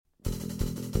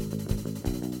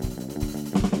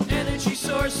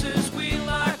sources we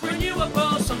lack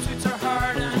renewable. Some sweets are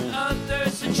hard and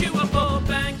others are chewable.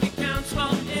 Bank accounts,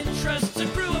 well, interest's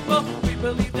accruable. We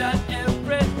believe that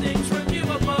everything's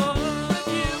reviewable.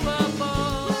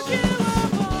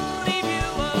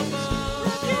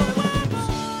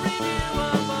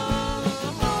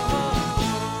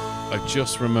 I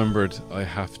just remembered I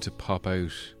have to pop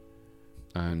out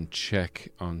and check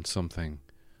on something.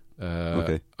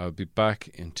 Okay. I'll be back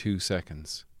in 2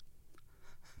 seconds.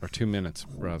 Or 2 minutes,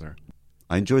 rather.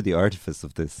 I enjoyed the artifice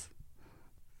of this.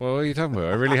 Well, what are you talking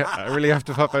about? I really have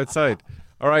to pop outside.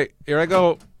 All right, here I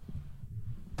go.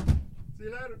 See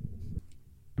you later.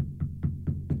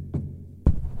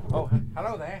 Oh,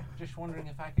 hello there. Just wondering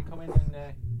if I could come in and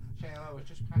say hello. I was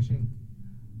just passing,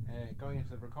 going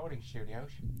into the recording studios.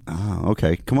 Ah,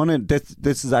 okay. Come on in.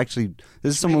 This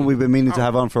is someone we've been meaning to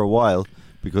have on for a while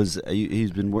because he's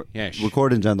been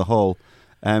recording down the hall.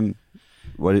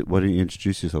 Why don't you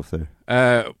introduce yourself there?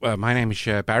 Well, my name is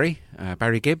Barry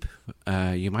Gibb.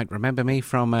 You might remember me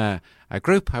from a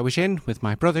group I was in with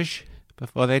my brothers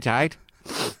before they died.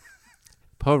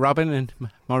 Paul, Robin and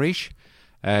Maurice,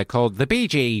 called the Bee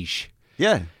Gees.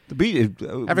 Yeah, the Bee.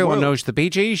 Everyone knows the Bee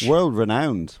Gees. World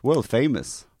renowned, world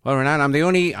famous. Well, Renan, I'm the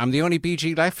only Bee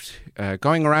Gee left,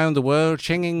 going around the world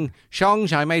singing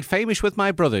songs I made famous with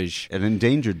my brothers. An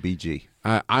endangered Bee Gee.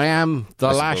 I am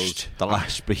the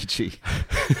last Bee Gee.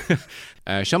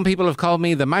 Some people have called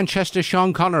me the Manchester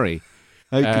Sean Connery.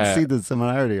 I can see the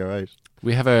similarity, all right.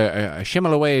 We have a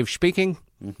similar way of speaking,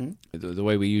 the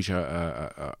way we use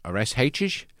our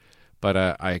SHs, but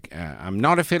I'm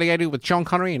not affiliated with Sean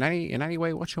Connery in any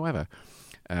way whatsoever.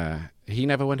 He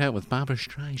never went out with Barbra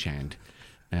Streisand,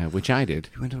 which I did.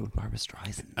 You went out with Barbra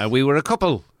Streisand? We were a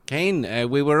couple, Kane.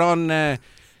 We were on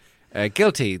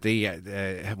Guilty,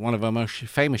 one of our most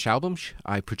famous albums.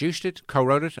 I produced it,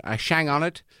 co-wrote it, I sang on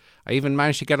it. I even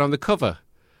managed to get on the cover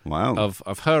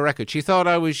of her record. She thought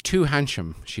I was too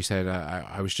handsome. She said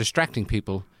I was distracting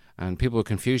people, and people were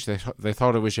confused. They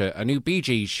thought it was a new Bee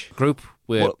Gees group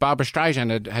where Barbra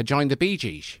Streisand had joined the Bee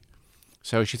Gees.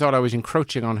 So she thought I was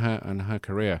encroaching on her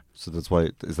career. So that's why.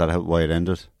 Is that why it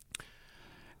ended?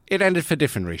 It ended for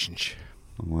different reasons.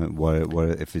 Why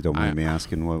if you don't mind me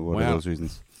asking, what are those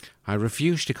reasons? I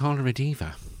refuse to call her a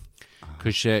diva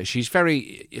because she's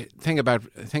very. Thing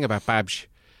about Babs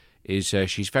is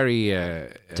she's very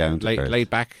laid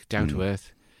back, down to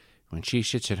earth. When she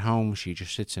sits at home, she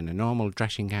just sits in a normal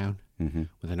dressing gown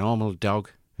with a normal dog,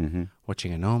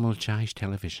 watching a normal size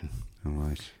television. All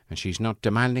right. And she's not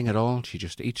demanding at all. She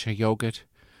just eats her yogurt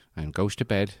and goes to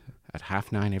bed at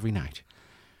 9:30 every night.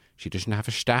 She doesn't have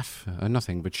a staff or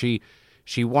nothing, but she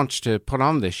wants to put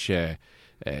on this.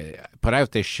 Put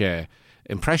out this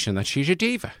impression that she's a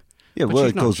diva. Yeah, well,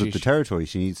 it goes with the territory.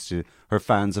 She needs to. Her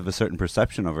fans have a certain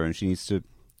perception of her, and she needs to.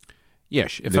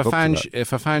 Yes, if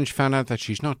her fans found out that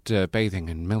she's not bathing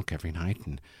in milk every night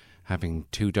and having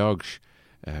 2 dogs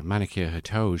manicure her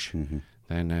toes,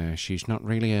 then she's not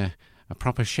really a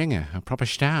proper singer, a proper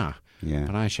star. Yeah.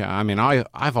 But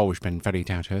I've always been very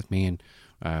down to earth. Me and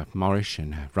Maurice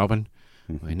and Robin,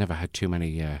 we never had too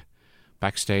many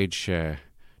backstage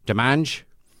demands.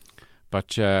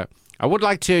 But I would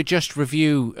like to just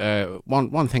review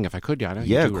one thing, if I could.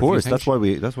 Yeah, of course. That's what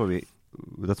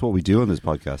we do on this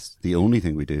podcast. The only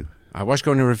thing we do. I was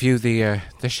going to review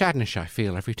the sadness I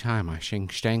feel every time I sing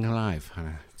 "Staying Alive," and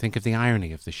I think of the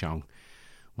irony of the song,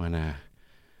 and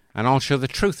also the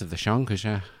truth of the song, because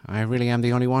I really am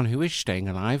the only one who is staying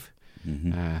alive.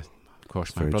 Of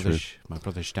course, my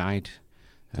brothers died.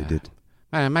 They did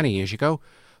many years ago,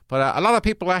 but a lot of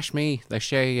people ask me. They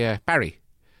say Barry.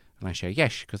 And I say,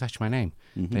 yes, because that's my name.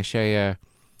 They say,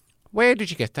 where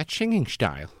did you get that singing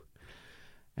style?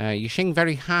 You sing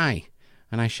very high.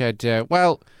 And I said,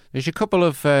 well, there's a couple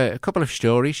of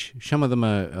stories. Some of them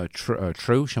are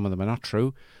true, some of them are not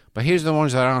true. But here's the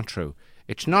ones that aren't true.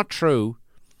 It's not true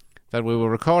that we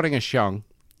were recording a song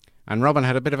and Robin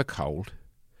had a bit of a cold.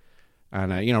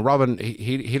 And, Robin,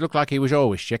 he looked like he was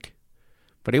always sick.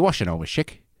 But he wasn't always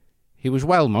sick. He was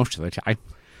well most of the time.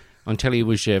 Until he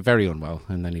was very unwell,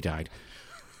 and then he died.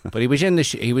 But he was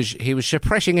he was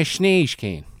suppressing a sneeze,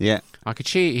 Keane. Yeah, I could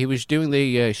see he was doing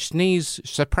the sneeze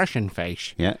suppression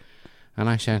face. Yeah, and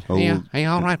I said, "Are you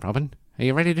all right, Robin? Are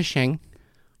you ready to sing?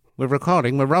 We're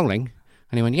recording, we're rolling."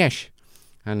 And he went, "Yes."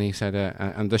 And he said,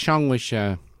 and the song was,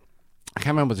 I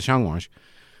can't remember what the song was,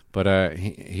 but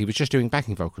he was just doing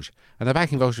backing vocals, and the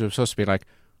backing vocals were supposed to be like,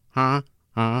 oh,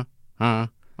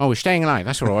 we're staying alive.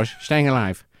 That's what it was, staying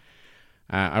alive.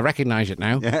 I recognise it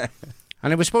now. Yeah.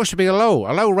 And it was supposed to be a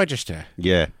low register.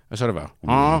 Yeah. A sort of a,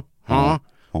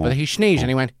 but he sneezed and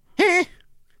he went,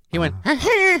 He went,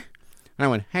 and I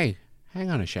went, hey, hang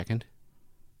on a second.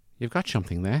 You've got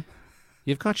something there.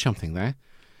 You've got something there.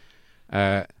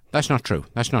 That's not true.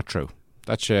 That's not true.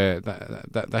 That's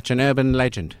an urban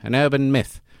legend, an urban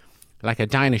myth, like a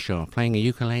dinosaur playing a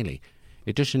ukulele.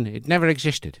 It never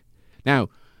existed. Now,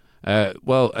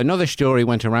 another story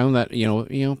went around that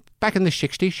back in the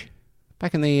 60s,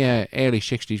 back in the early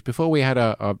 60s, before we had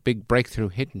our big breakthrough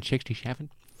hit in 67,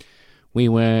 we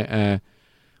were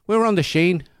on the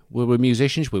scene. We were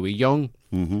musicians. We were young,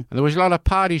 and there was a lot of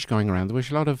parties going around. There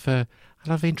was a lot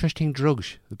of interesting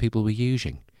drugs that people were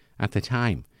using at the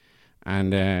time,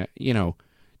 and there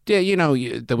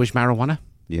was marijuana.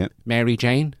 Yeah. Mary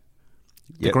Jane,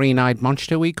 the green-eyed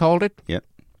monster, we called it. Yeah.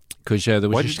 Because there was.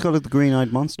 Why did you call it the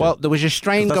green-eyed monster? Well, there was a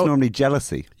strain. That's normally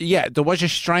jealousy. Yeah, there was a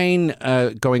strain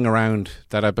going around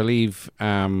that I believe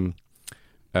Roger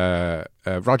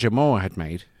Moore had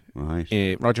made.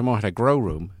 Right. Roger Moore had a grow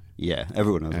room. Yeah,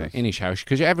 everyone knows that. In his house,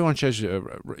 because everyone says,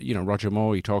 Roger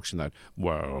Moore, he talks in that.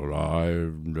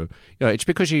 Well, it's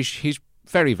because he's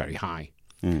very, very high,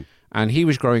 and he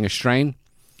was growing a strain,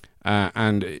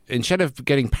 and instead of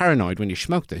getting paranoid when you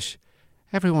smoke this,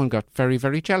 everyone got very,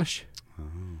 very jealous,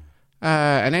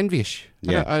 and envious.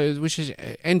 Yeah, which is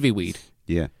envy weed.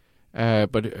 Yeah,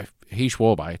 but he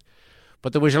swore by it.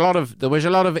 But there was a lot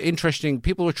of interesting.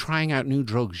 People were trying out new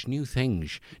drugs, new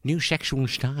things, new sexual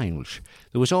styles.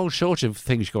 There was all sorts of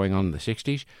things going on in the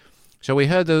 60s. So we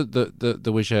heard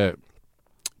there was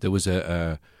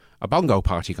a bongo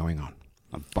party going on.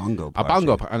 A bongo party. A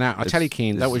bongo party. Now I'll tell you,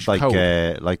 Keane, that was like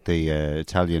code. like the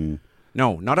Italian.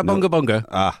 No, not a bunga bunga.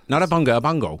 Not a bunga, a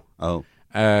bongo. Oh.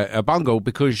 A bongo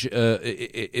because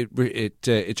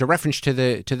it's a reference to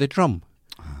the drum,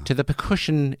 to the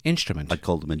percussion instrument. I'd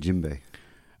call them a djembe.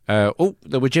 There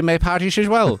were djembe parties as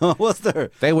well. Was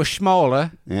there? They were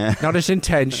smaller, yeah, not as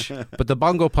intense, but the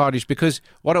bongo parties, because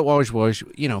what it was,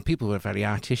 people were very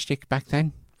artistic back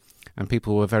then, and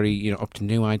people were very, up to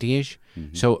new ideas.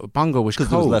 Mm-hmm. So bongo was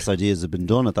because less ideas had been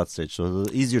done at that stage, so it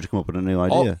was easier to come up with a new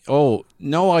idea.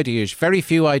 No ideas. Very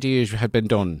few ideas had been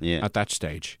done at that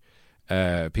stage.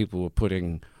 People were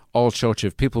putting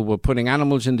people were putting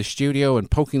animals in the studio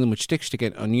and poking them with sticks to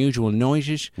get unusual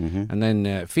noises, and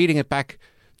then feeding it back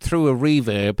through a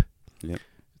reverb,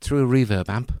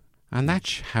 amp, and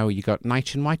that's how you got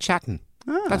Nights in White Satin.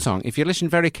 That song. If you listen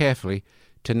very carefully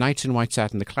to Nights in White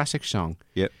Satin, the classic song,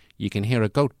 you can hear a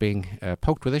goat being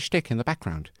poked with a stick in the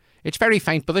background. It's very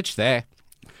faint, but it's there.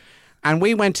 And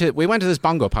we went to this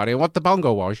bongo party, and what the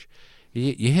bongo was,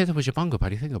 you hear there was a bongo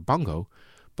party, you think of bongo,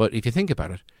 but if you think about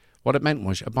it, what it meant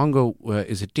was a bongo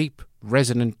is a deep,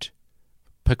 resonant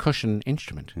percussion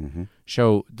instrument. Mm-hmm.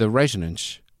 So the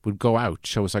resonance would go out.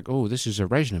 So it's like, this is a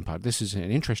resonant party. This is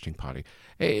an interesting party.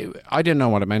 I didn't know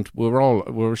what it meant. We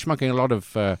were smoking a lot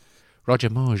of Roger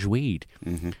Moore's weed.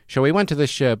 Mm-hmm. So we went to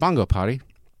this bongo party,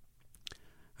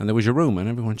 and there was a room, and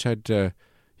everyone said,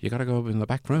 you got to go in the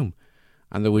back room.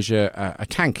 And there was a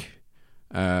tank,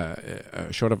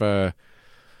 sort of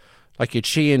like you'd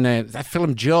see in that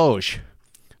film Jaws,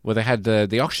 where they had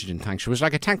the oxygen tanks. It was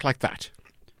like a tank like that.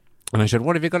 And I said,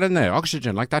 what have you got in there?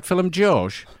 Oxygen, like that film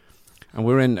Jaws. And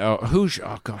we're in, who's in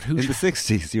the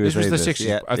 60s, you were this saying was the 60s.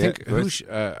 Yeah, I think, whose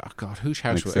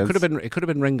house was it? It could have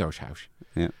been Ringo's house.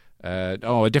 Yeah.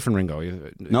 A different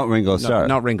Ringo. Not Ringo Starr.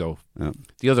 Not Ringo. No.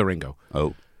 The other Ringo.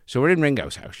 Oh. So we're in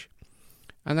Ringo's house.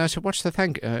 And I said, what's the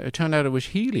tank? It turned out it was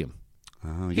helium.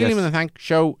 Oh, helium in the tank.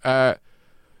 So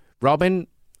Robin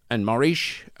and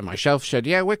Maurice and myself said,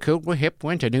 yeah, we're cool, we're hip,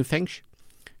 we're into new things.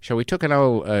 So we took an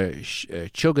old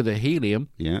chug of the helium,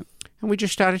 and we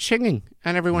just started singing.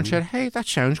 And everyone said, hey, that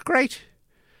sounds great.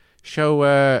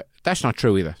 So that's not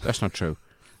true either. That's not true.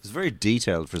 It's very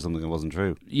detailed for something that wasn't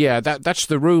true. Yeah, that's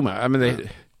the rumour. I mean,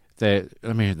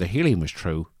 the helium was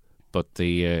true, but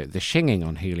the singing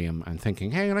on helium and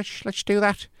thinking, hey, let's do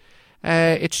that.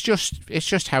 It's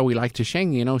just how we like to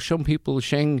sing. Some people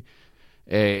sing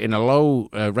in a low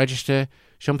register.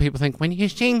 Some people think when you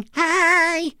sing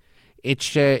high,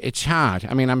 it's hard.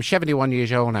 I mean, I'm 71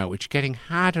 years old now. It's getting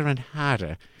harder and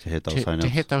harder to hit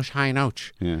those high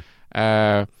notes.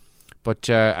 Yeah. But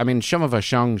I mean, some of our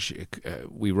songs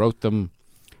we wrote them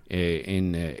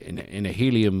in a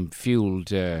helium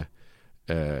fueled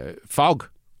fog.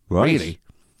 Right. Really.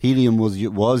 Helium was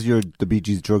the Bee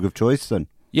Gees' drug of choice then.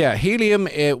 Yeah, helium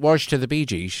was to the Bee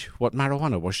Gees what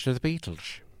marijuana was to the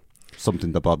Beatles.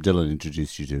 Something that Bob Dylan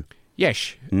introduced you to.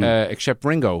 Yes, except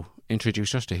Ringo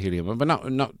introduced us to helium, but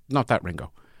not that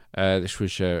Ringo. This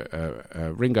was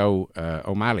Ringo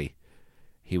O'Malley.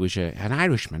 He was an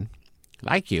Irishman,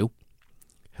 like you,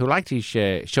 who liked these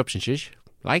substances,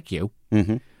 like you,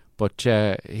 But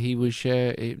he was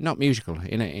not musical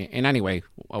in any way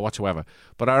whatsoever.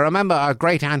 But I remember our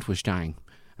great aunt was dying,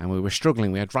 and we were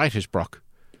struggling. We had writer's block,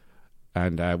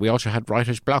 and we also had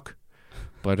writer's block.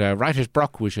 But writer's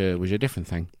block was a different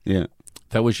thing. Yeah.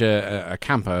 There was a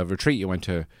camp, a retreat you went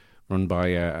to, run by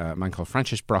a man called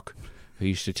Francis Brock, who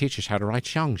used to teach us how to write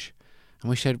songs. And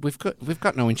we said, we've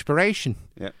got no inspiration.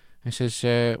 Yeah. He says,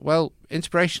 well,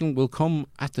 inspiration will come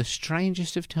at the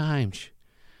strangest of times.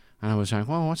 And I was like,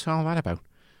 well, what's all that about?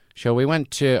 So we went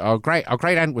to our great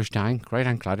aunt was dying. Great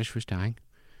Aunt Gladys was dying.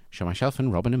 So myself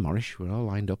and Robin and Morris were all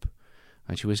lined up,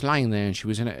 and she was lying there, and she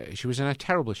was in a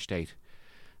terrible state.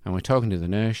 And we're talking to the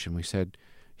nurse, and we said,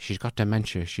 she's got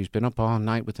dementia. She's been up all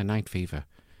night with the night fever.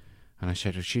 And I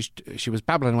said, she was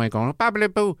babbling away, going,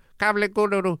 babbly boo, gabbly goo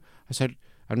doo doo. I said,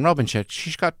 and Robin said,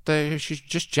 she's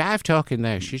just jive talking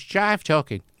there. She's jive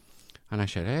talking. And I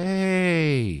said,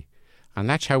 hey. And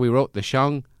that's how we wrote the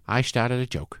song, I Started a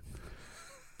Joke.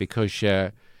 Because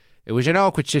it was an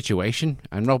awkward situation,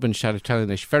 and Robin started telling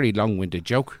this very long-winded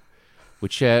joke,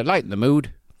 which lightened the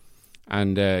mood.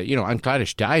 And, Aunt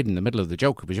Gladys died in the middle of the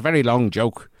joke. It was a very long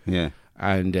joke. Yeah.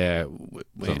 And it's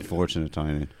unfortunate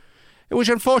timing. It was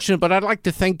unfortunate, but I'd like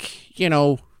to think,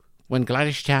 when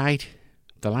Gladys died,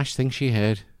 the last thing she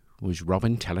heard was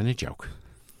Robin telling a joke.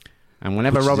 And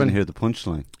whenever But she Robin... didn't hear the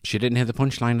punchline. She didn't hear the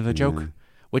punchline of the joke.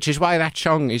 Which is why that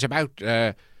song is about,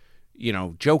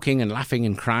 joking and laughing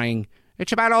and crying.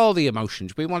 It's about all the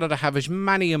emotions. We wanted to have as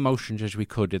many emotions as we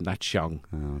could in that song.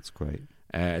 Oh, that's great.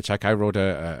 It's like I wrote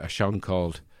a song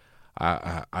called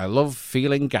I Love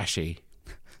Feeling Gashy.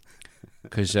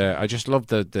 Because I just love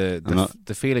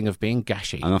the feeling of being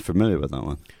gashy. I'm not familiar with that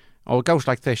one. Oh, it goes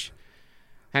like this.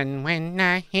 And when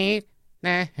I hit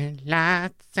the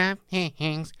lots of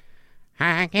things,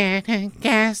 I get a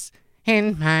gas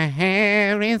in my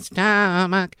hairy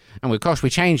stomach. And of course we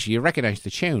changed, you recognise the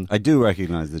tune. I do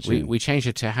recognise the tune. We changed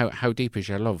it to How Deep Is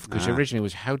Your Love, because originally it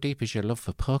was How Deep Is Your Love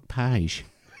for Pork Pies.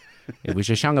 It was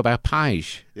a song about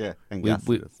pies. Yeah, and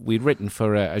we'd written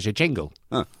for as a jingle.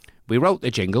 Huh. We wrote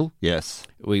the jingle. Yes.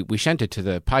 We sent it to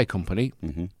the pie company,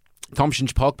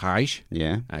 Thompson's Pork Pies,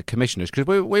 commissioners, because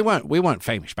we weren't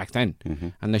famous back then.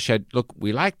 And they said, look,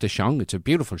 we like the song, it's a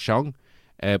beautiful song,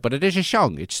 but it is a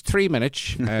song. It's 3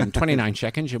 minutes and 29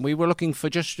 seconds, and we were looking for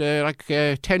just a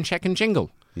 10-second jingle.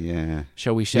 Yeah.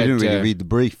 So we said... You didn't really read the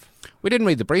brief. We didn't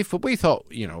read the brief, but we thought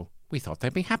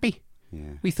they'd be happy.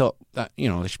 Yeah. We thought that,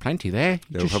 there's plenty there.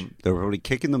 They were probably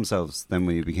kicking themselves then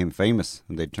when you became famous,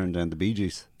 and they turned down the Bee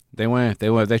Gees. They were.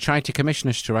 They tried to commission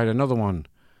us to write another one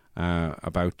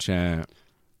about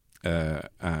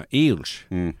eels,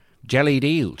 jellied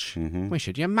eels. We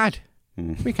said, you're mad.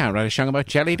 We can't write a song about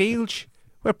jellied eels.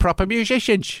 We're proper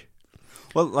musicians.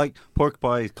 Well, like pork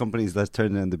pie companies that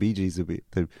turned down the Bee Gees,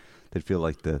 they'd feel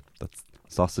like that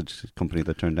sausage company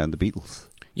that turned down the Beatles.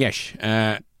 Yes,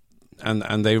 and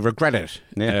they regret it.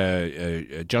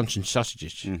 Yeah. Johnson's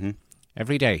sausages.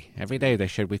 Every day they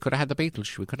said, we could have had the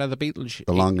Beatles.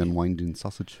 The long and winding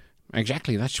sausage.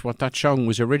 Exactly, that's what that song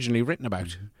was originally written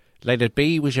about. Let It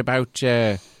Be was about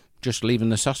just leaving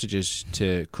the sausages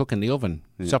to cook in the oven.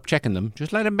 Stop checking them,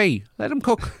 just let them be, let them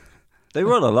cook. They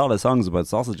wrote a lot of songs about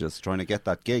sausages, trying to get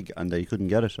that gig, and they couldn't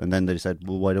get it. And then they said,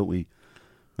 well, why don't we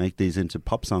make these into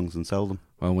pop songs and sell them?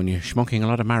 Well, when you're smoking a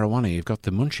lot of marijuana, you've got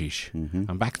the munchies.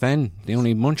 And back then, the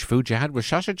only munch food you had was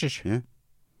sausages. Yeah,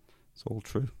 it's all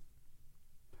true.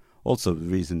 Also, the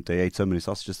reason they ate so many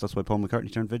sausages, that's why Paul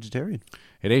McCartney turned vegetarian.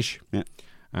 It is. Yeah.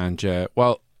 And,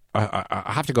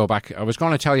 I have to go back. I was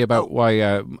going to tell you about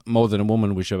why More Than a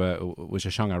Woman was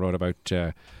a song I wrote about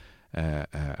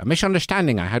a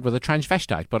misunderstanding I had with a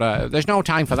transvestite, but there's no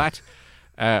time for that.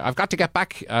 I've got to get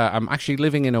back. I'm actually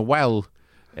living in a well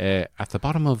at the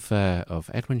bottom of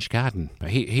Edwin's garden.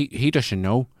 He doesn't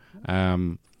know.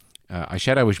 I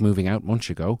said I was moving out months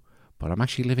ago, but I'm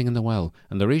actually living in the well.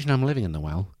 And the reason I'm living in the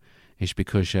well is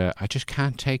because I just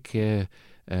can't take the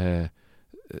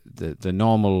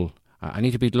normal. I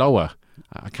need to be lower.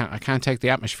 I can't take the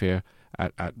atmosphere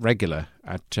at regular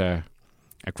at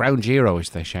ground zero, as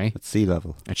they say. At sea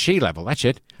level. At sea level, that's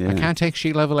it. Yeah. I can't take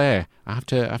sea level air. I have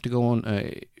to go on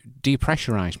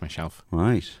depressurize myself.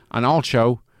 Right. And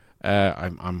also,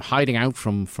 I'm hiding out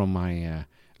from my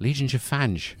legions of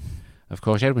fans. Of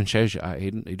course, Edwin says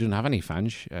he doesn't have any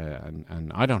fans,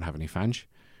 and I don't have any fans,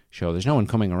 so there's no one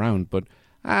coming around. But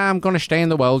I'm going to stay in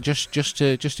the well just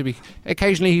to be.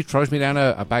 Occasionally, he throws me down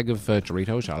a bag of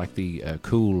Doritos. I like the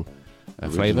cool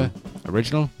flavour,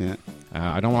 original. Yeah.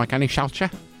 I don't like any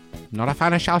salsa. Not a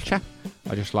fan of salsa.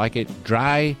 I just like it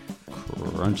dry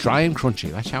and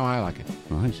crunchy. That's how I like it.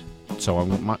 Right. So I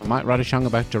might write a song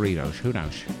about Doritos. Who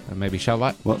knows? And maybe shall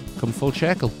that come full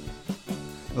circle.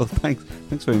 Well,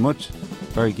 thanks very much.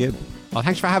 Very good. Well,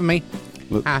 thanks for having me.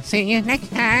 Well, I'll see you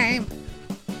next time.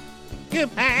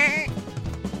 Goodbye.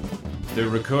 They're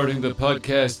recording the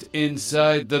podcast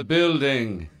inside the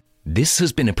building. This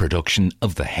has been a production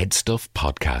of the Head Stuff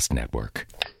Podcast Network.